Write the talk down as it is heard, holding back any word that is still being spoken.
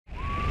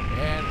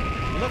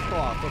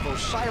of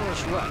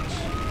Osiris-Rex.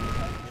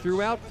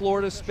 Throughout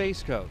Florida's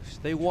Space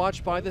Coast, they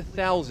watch by the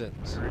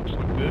thousands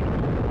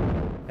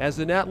as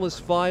an Atlas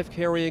V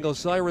carrying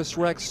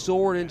Osiris-Rex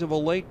soared into the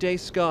late-day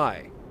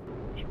sky.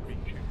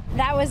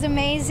 That was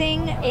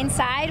amazing.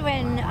 Inside,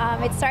 when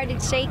it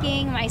started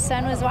shaking, my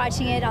son was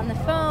watching it on the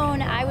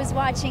phone, I was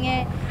watching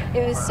it.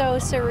 It was so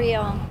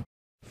surreal.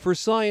 For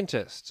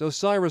scientists,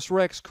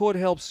 Osiris-Rex could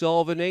help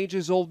solve an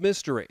ages-old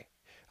mystery,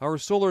 our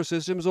solar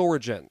system's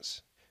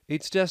origins.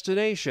 Its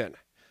destination,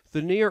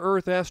 the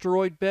near-Earth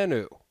asteroid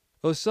Bennu.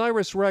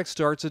 Osiris-Rex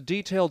starts a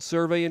detailed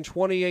survey in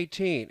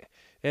 2018,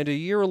 and a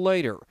year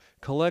later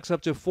collects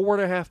up to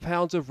 4.5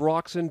 pounds of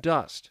rocks and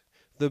dust.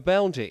 The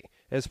bounty,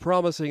 as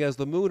promising as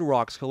the moon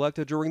rocks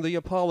collected during the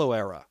Apollo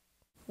era.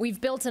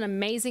 We've built an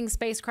amazing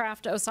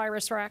spacecraft,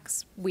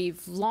 Osiris-Rex.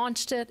 We've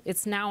launched it.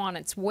 It's now on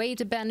its way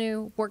to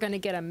Bennu. We're going to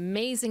get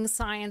amazing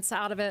science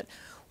out of it.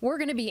 We're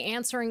going to be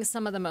answering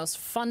some of the most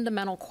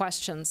fundamental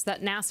questions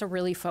that NASA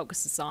really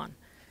focuses on.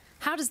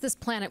 How does this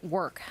planet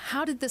work?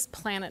 How did this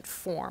planet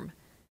form?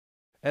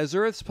 As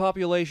Earth's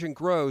population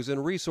grows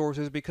and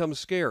resources become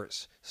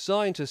scarce,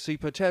 scientists see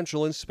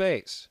potential in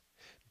space.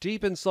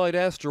 Deep inside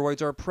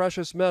asteroids are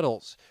precious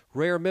metals,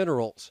 rare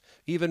minerals,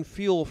 even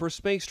fuel for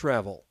space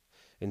travel.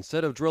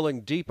 Instead of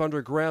drilling deep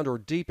underground or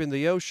deep in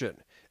the ocean,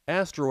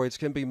 asteroids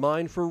can be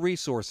mined for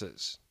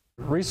resources.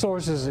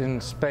 Resources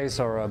in space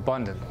are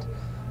abundant.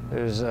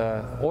 There's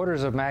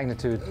orders of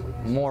magnitude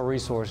more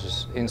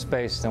resources in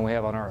space than we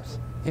have on Earth.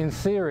 In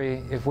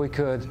theory, if we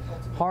could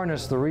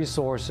harness the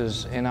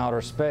resources in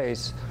outer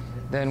space,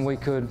 then we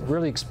could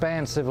really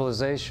expand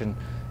civilization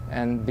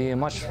and be a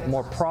much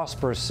more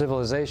prosperous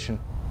civilization.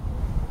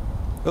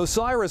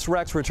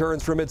 Osiris-Rex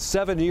returns from its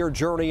 7-year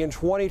journey in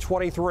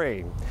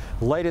 2023.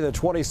 Late in the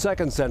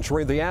 22nd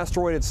century, the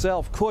asteroid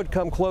itself could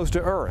come close to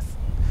Earth.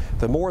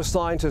 The more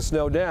scientists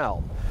know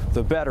now,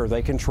 the better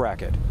they can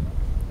track it.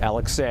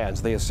 Alex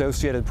SANZ, The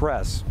Associated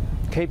Press,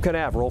 Cape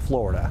Canaveral,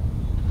 Florida.